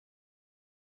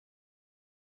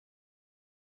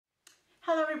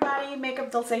Hello everybody,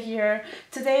 Makeup Dulce here.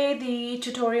 Today the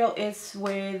tutorial is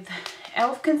with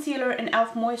e.l.f. concealer and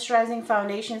e.l.f. moisturizing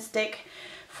foundation stick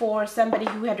for somebody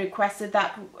who had requested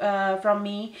that from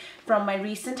me from my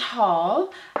recent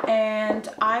haul, and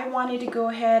I wanted to go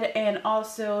ahead and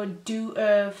also do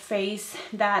a face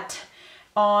that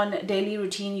on daily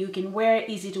routine you can wear,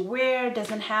 easy to wear,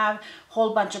 doesn't have a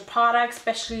whole bunch of products,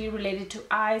 especially related to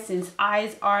eyes, since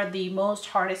eyes are the most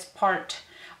hardest part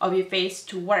of your face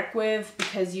to work with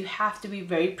because you have to be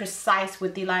very precise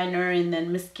with the liner and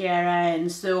then mascara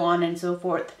and so on and so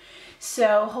forth.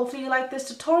 So hopefully you like this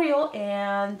tutorial,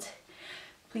 and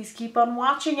please keep on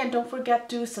watching and don't forget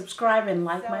to subscribe and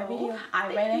like my video.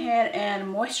 I went ahead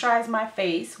and moisturized my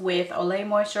face with Olay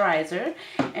moisturizer,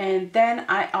 and then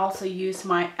I also used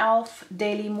my e.l.f.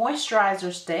 daily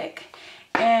moisturizer stick.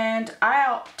 And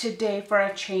I today, for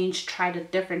a change, tried a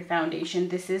different foundation.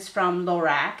 This is from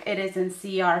Lorac. It is in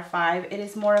CR5. It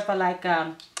is more of a like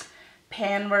a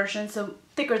pan version, so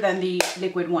thicker than the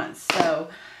liquid ones. So,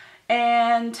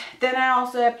 and then I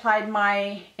also applied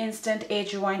my Instant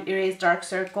Age Rewind Erase Dark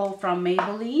Circle from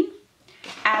Maybelline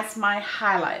as my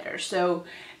highlighter. So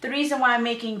the reason why I'm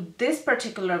making this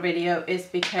particular video is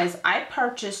because I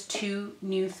purchased two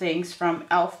new things from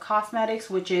e.l.f. Cosmetics,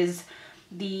 which is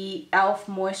the e.l.f.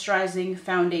 moisturizing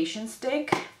foundation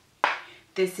stick.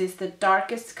 This is the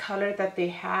darkest color that they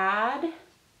had.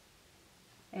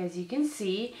 As you can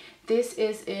see, this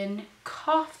is in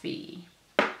coffee.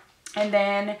 And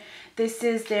then this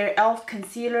is their e.l.f.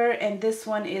 concealer, and this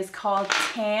one is called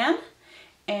Tan.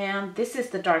 And this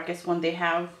is the darkest one they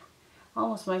have.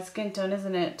 Almost my skin tone,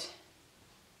 isn't it?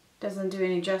 Doesn't do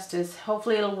any justice.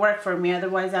 Hopefully it'll work for me,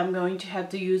 otherwise I'm going to have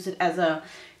to use it as a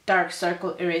dark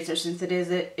circle eraser, since it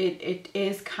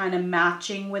is kind of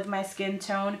matching with my skin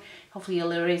tone. Hopefully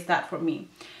you'll erase that for me.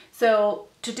 So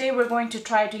today we're going to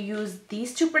try to use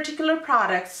these two particular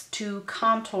products to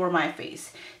contour my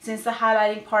face. Since the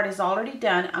highlighting part is already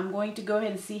done, I'm going to go ahead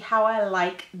and see how I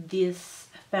like this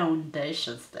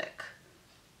foundation stick.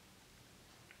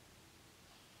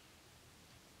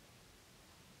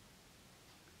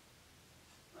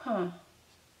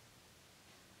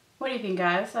 What do you think,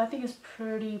 guys? I think it's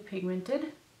pretty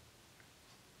pigmented.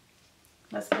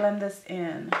 Let's blend this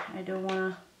in. I don't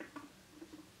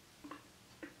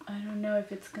know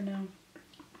if it's gonna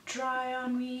dry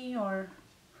on me or...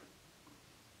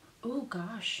 Oh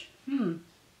gosh.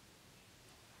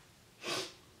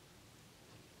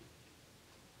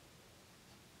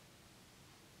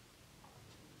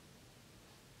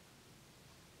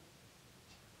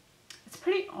 It's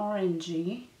pretty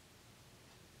orangey.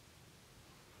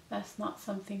 That's not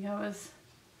something I was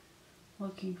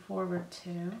looking forward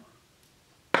to.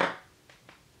 Okay.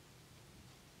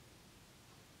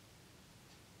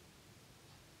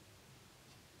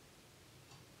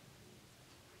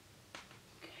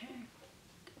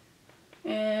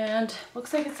 And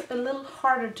looks like it's a little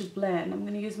harder to blend. I'm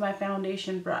going to use my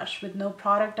foundation brush with no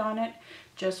product on it,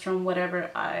 just from whatever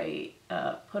I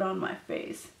put on my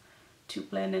face to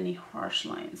blend any harsh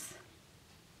lines.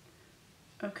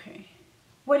 Okay.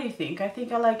 What do you think? I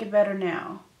think I like it better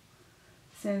now,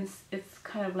 since it's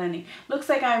kind of blending. Looks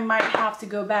like I might have to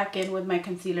go back in with my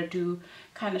concealer to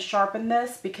kind of sharpen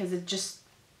this, because it just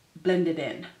blended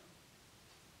in.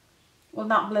 Well,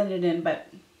 not blended in,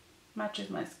 but matches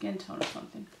my skin tone or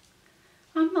something.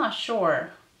 I'm not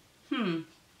sure.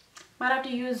 Might have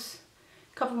to use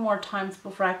a couple more times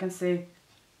before I can see.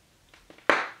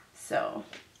 So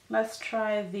let's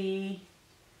try the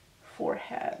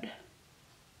forehead.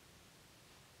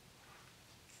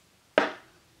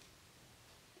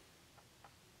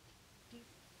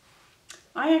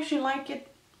 I actually like it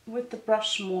with the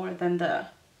brush more than the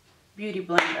beauty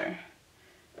blender.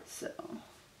 So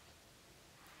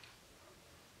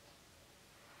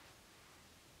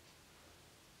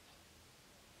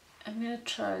I'm gonna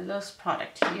try this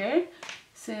product here,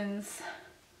 since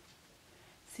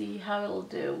see how it'll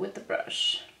do with the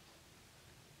brush.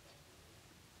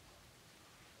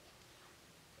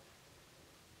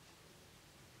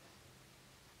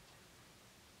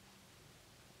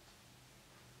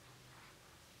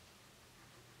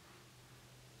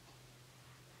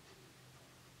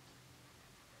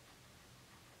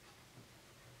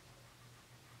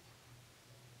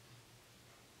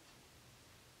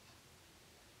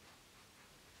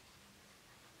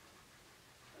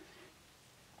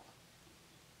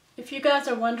 If you guys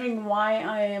are wondering why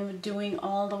I am doing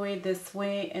all the way this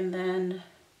way and then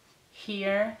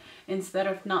here, instead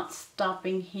of not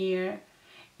stopping here,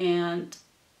 and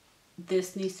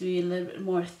this needs to be a little bit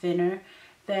more thinner,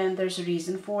 then there's a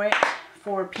reason for it.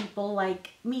 For people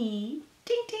like me,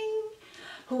 ding ding,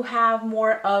 who have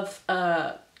more of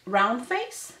a round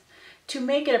face, to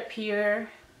make it appear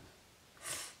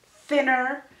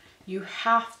thinner, you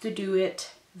have to do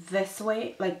it this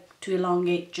way, like to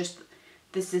elongate. Just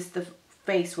this is the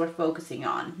face we're focusing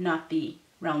on, not the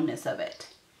roundness of it.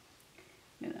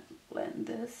 I'm gonna blend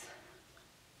this.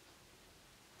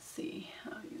 See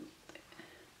how you.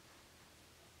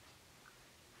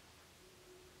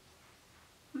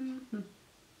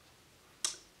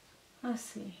 Let's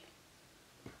see.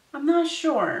 I'm not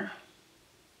sure.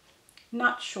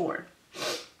 Not sure.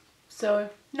 So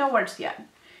no words yet.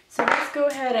 So let's go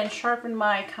ahead and sharpen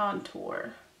my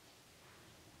contour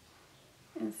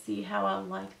and see how I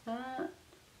like that.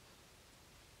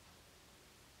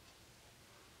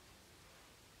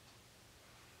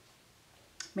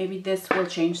 Maybe this will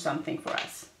change something for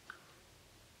us.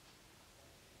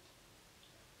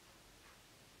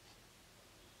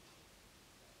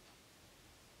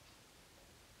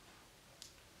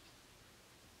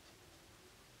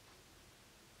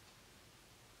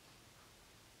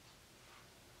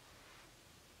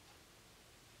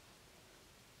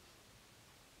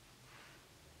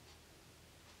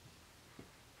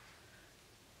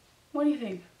 What do you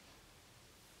think?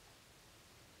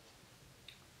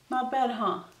 Not bad,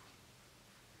 huh?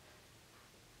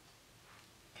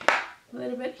 Okay, a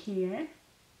little bit here.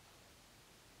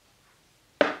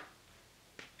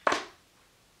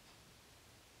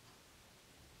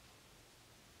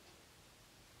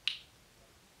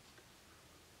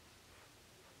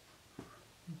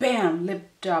 Bam! Lip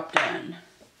job done.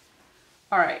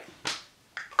 Alright.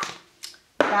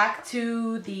 Back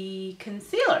to the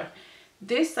concealer.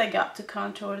 This I got to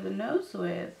contour the nose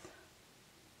with.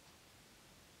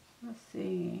 Let's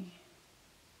see.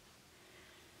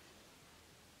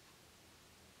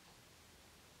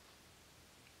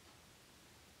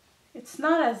 It's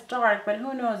not as dark, but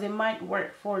who knows, it might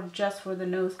work for just for the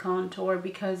nose contour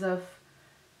because of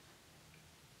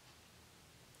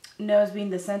nose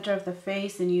being the center of the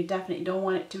face, and you definitely don't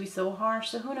want it to be so harsh.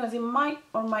 So who knows, it might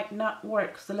or might not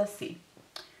work. So let's see.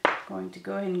 I'm going to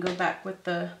go ahead and go back with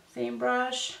the same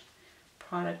brush,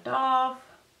 product off.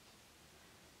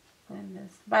 Blend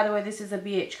this. By the way, this is a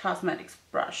BH Cosmetics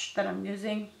brush that I'm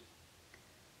using.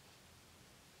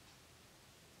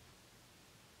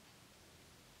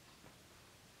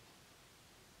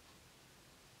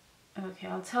 Okay,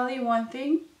 I'll tell you one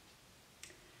thing.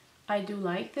 I do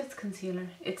like this concealer.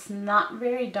 It's not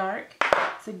very dark,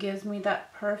 so it gives me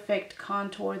that perfect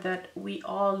contour that we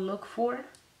all look for.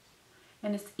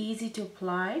 And it's easy to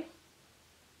apply.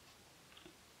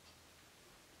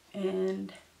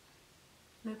 And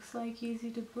looks like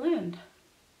easy to blend.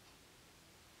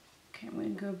 Okay, I'm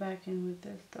going to go back in with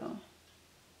this though.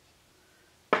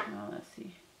 Now let's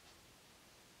see.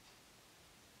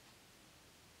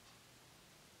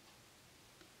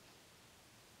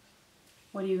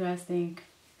 What do you guys think?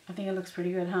 I think it looks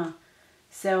pretty good, huh?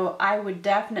 So I would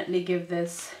definitely give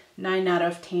this 9 out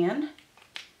of 10.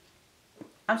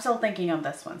 I'm still thinking on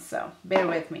this one, so bear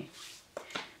with me.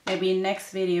 Maybe in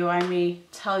next video I may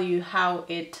tell you how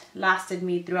it lasted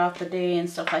me throughout the day and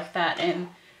stuff like that, and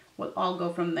we'll all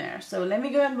go from there. So let me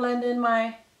go and blend in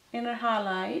my inner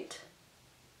highlight.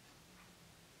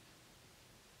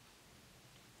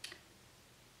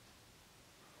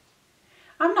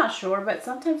 I'm not sure, but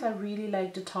sometimes I really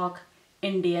like to talk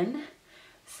Indian.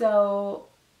 So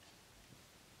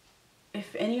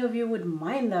if any of you would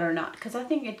mind that or not, because I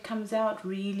think it comes out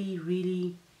really,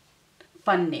 really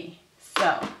funny.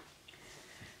 So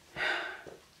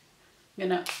I'm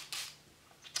gonna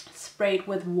spray it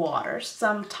with water.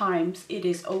 Sometimes it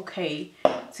is okay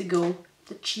to go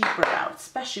the cheaper route,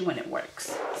 especially when it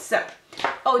works. So,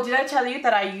 oh, did I tell you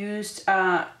that I used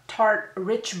Tarte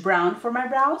Rich Brown for my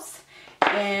brows?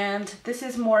 And this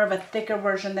is more of a thicker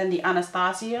version than the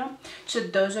Anastasia. So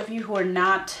those of you who are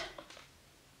not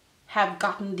have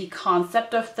gotten the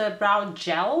concept of the brow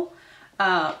gel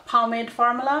pomade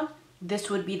formula, this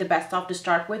would be the best off to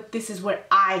start with. This is where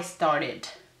I started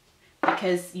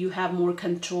because you have more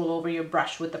control over your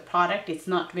brush with the product. It's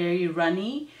not very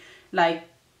runny like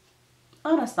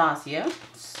Anastasia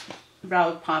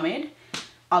brow pomade.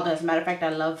 Although as a matter of fact, I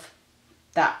love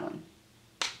that one.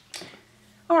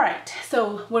 Alright,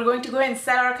 so we're going to go ahead and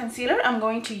set our concealer. I'm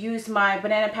going to use my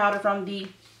banana powder from the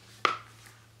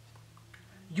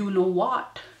you know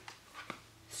what.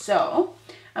 So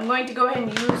I'm going to go ahead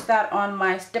and use that on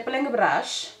my stippling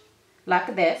brush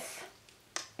like this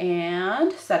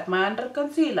and set my under eye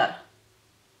concealer,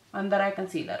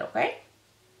 okay?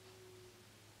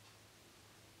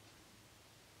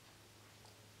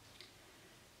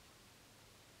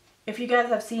 If you guys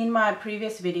have seen my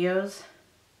previous videos,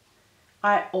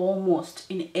 I almost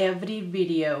in every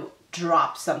video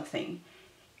drop something,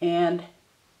 and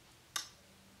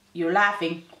you're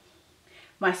laughing.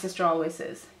 My sister always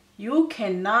says, you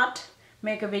cannot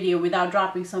make a video without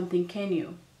dropping something, can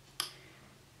you?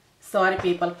 Sorry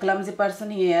people, clumsy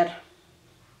person here.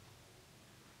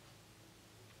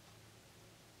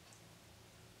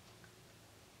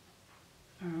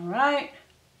 Alright.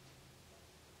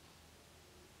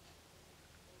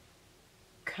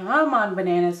 Come on,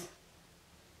 bananas.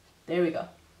 There we go.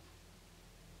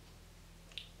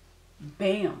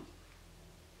 Bam.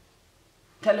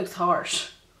 That looks harsh.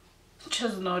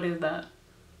 Just notice that.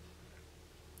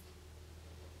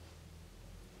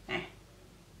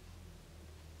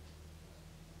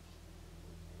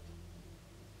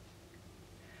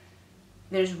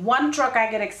 There's one truck I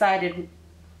get excited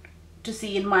to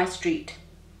see in my street.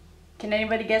 Can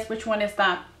anybody guess which one is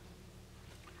that?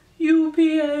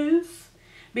 UPS.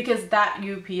 Because that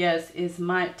UPS is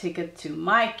my ticket to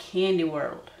my candy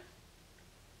world.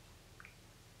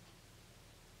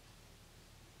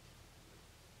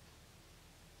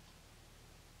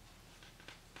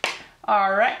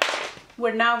 Alright,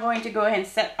 we're now going to go ahead and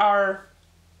set our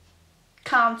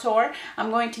contour. I'm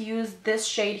going to use this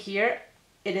shade here.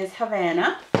 It is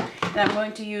Havana. And I'm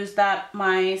going to use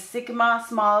my Sigma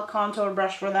small contour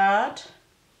brush for that.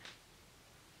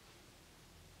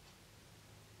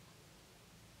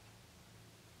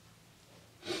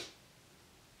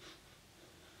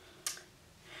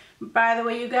 By the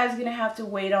way, you guys are going to have to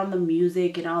wait on the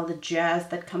music and all the jazz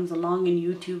that comes along in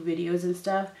YouTube videos and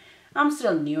stuff. I'm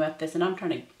still new at this and I'm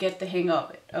trying to get the hang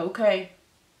of it, okay?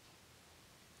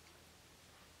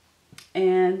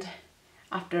 And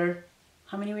after,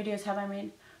 how many videos have I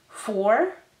made?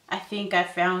 4. I think I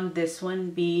found this one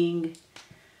being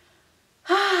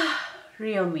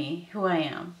real me, who I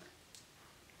am.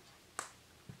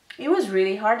 It was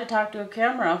really hard to talk to a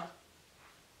camera.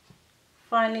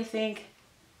 Finally think,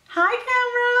 hi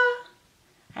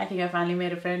camera! I think I finally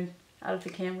made a friend out of the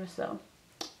camera, so.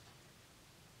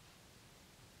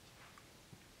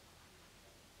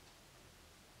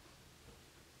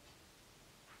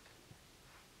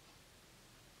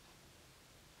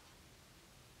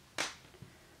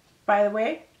 By the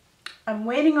way, I'm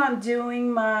waiting on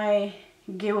doing my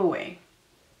giveaway.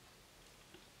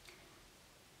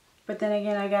 But then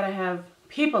again, I gotta have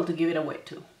people to give it away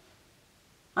to.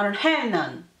 I don't have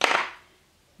none.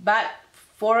 But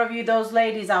for of you, those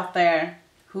ladies out there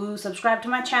who subscribe to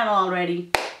my channel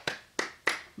already,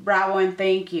 bravo and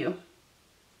thank you.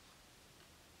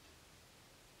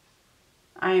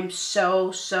 I am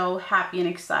so happy and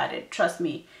excited. Trust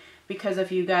me, because of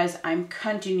you guys, I'm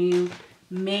continuing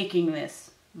making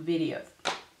this video.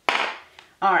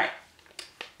 Alright,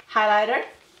 highlighter.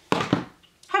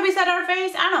 Have we set our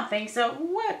face? I don't think so.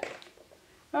 What?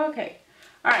 Okay.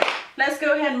 Alright, let's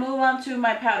go ahead and move on to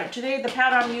my powder. Today the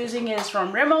powder I'm using is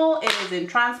from Rimmel. It is in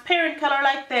transparent color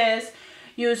like this.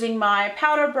 Using my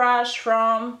powder brush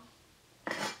from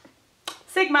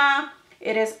Sigma.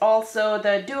 It is also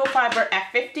the Duo Fiber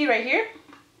F50 right here.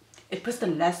 It puts the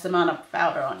less amount of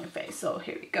powder on your face. So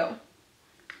here we go.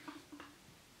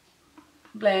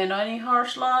 Blend any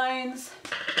harsh lines.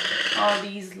 All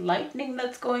these lightning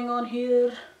that's going on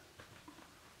here.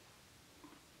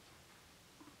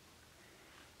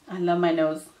 I love my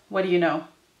nose. What do you know?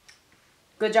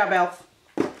 Good job, Elf.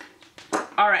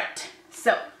 Alright,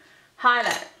 so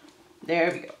highlighter. There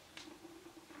we go.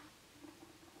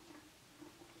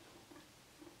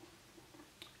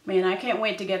 Man, I can't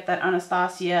wait to get that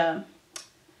Anastasia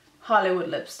Hollywood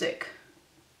lipstick.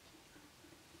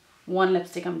 One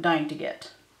lipstick I'm dying to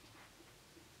get.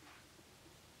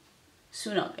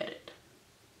 Soon I'll get it.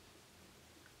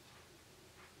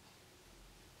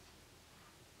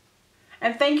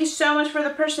 And thank you so much for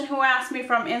the person who asked me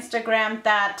from Instagram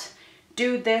that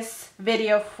do this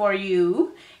video for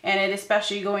you. And it is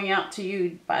especially going out to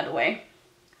you, by the way,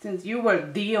 since you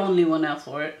were the only one else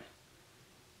for it.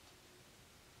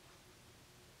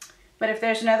 But if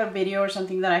there's another video or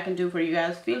something that I can do for you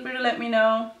guys, feel free to let me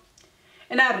know.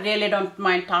 And I really don't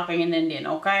mind talking in Indian,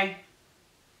 okay?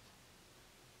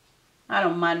 I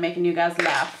don't mind making you guys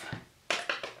laugh.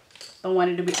 Don't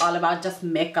want it to be all about just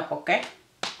makeup, okay?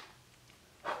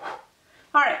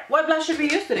 Alright, what blush should we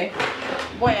use today?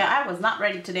 Boy, I was not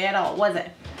ready today at all, was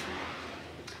it?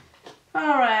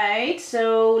 Alright,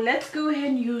 so let's go ahead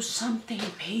and use something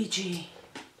peachy.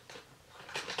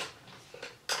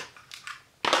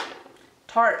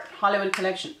 Tarte Hollywood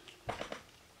Collection.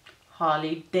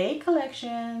 Holiday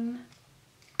Collection.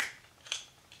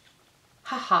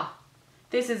 Haha.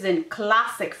 This is in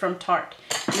Classic from Tarte.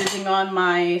 Using on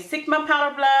my Sigma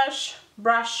Powder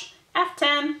Brush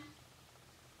F10.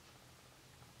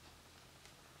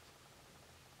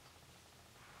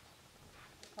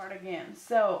 Again,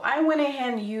 so I went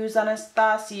ahead and used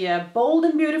Anastasia Bold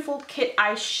and Beautiful Kit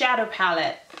eyeshadow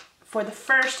palette for the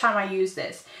first time I used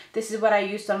this. This is what I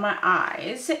used on my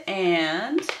eyes,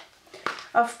 and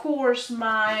of course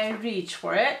my reach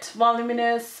for it,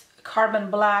 voluminous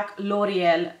carbon black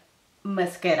L'Oreal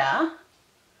mascara.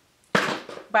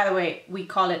 By the way, we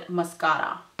call it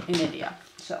mascara in India,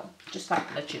 so just like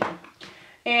to let you know.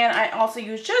 And I also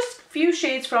used just a few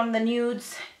shades from the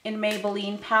nudes in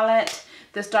Maybelline palette,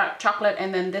 this dark chocolate,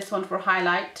 and then this one for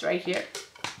highlight right here.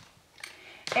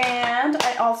 And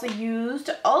I also used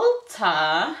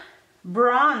Ulta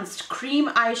bronzed cream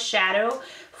eyeshadow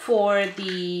for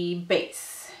the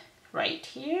base right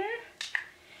here.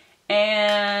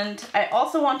 And I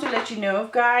also want to let you know,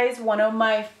 guys, one of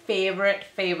my favorite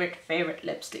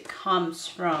lipstick comes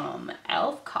from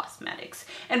e.l.f. Cosmetics.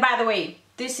 And by the way,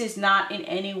 this is not in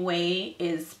any way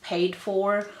is paid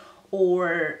for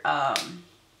or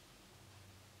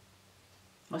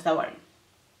what's that word?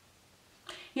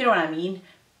 You know what I mean?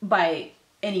 By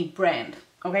any brand,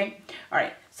 okay? All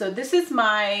right, so this is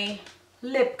my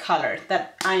lip color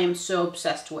that I am so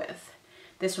obsessed with.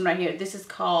 This one right here, this is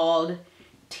called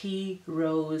Tea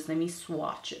Rose. Let me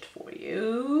swatch it for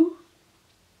you.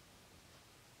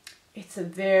 It's a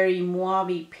very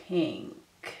mauve pink.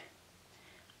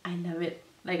 I love it.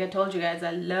 Like I told you guys,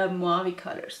 I love mauve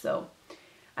colors. So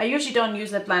I usually don't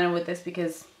use lip liner with this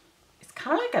because it's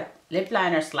kind of like a lip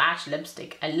liner slash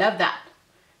lipstick. I love that.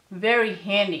 Very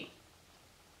handy.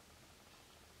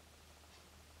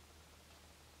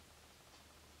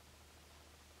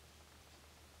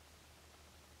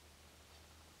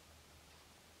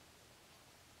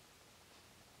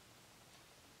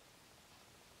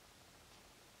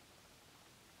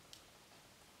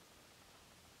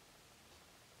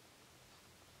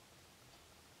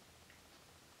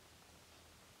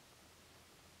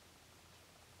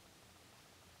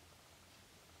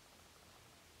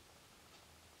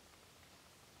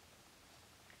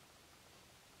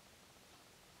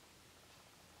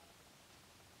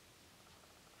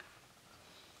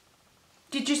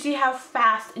 Did you see how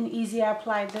fast and easy I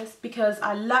applied this? Because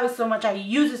I love it so much, I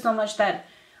use it so much that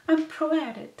I'm pro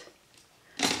at it.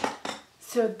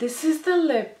 So this is the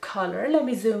lip color. Let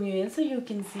me zoom you in so you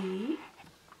can see.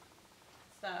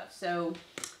 So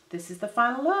this is the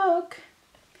final look.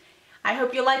 I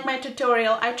hope you like my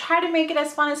tutorial. I try to make it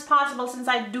as fun as possible since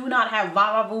I do not have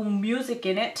va-va-voom music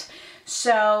in it.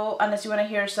 So unless you want to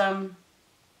hear some,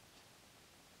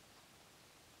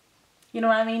 you know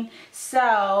what I mean?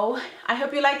 So I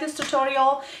hope you like this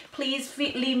tutorial. Please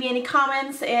leave me any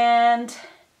comments and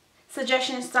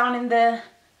suggestions down in the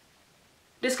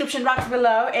description box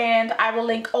below, and I will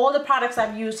link all the products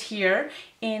I've used here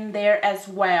in there as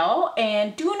well.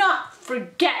 And do not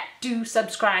forget to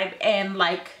subscribe and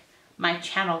like my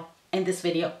channel and this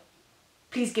video.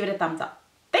 Please give it a thumbs up.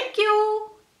 Thank you.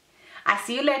 I'll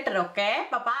see you later, okay?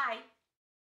 Bye-bye.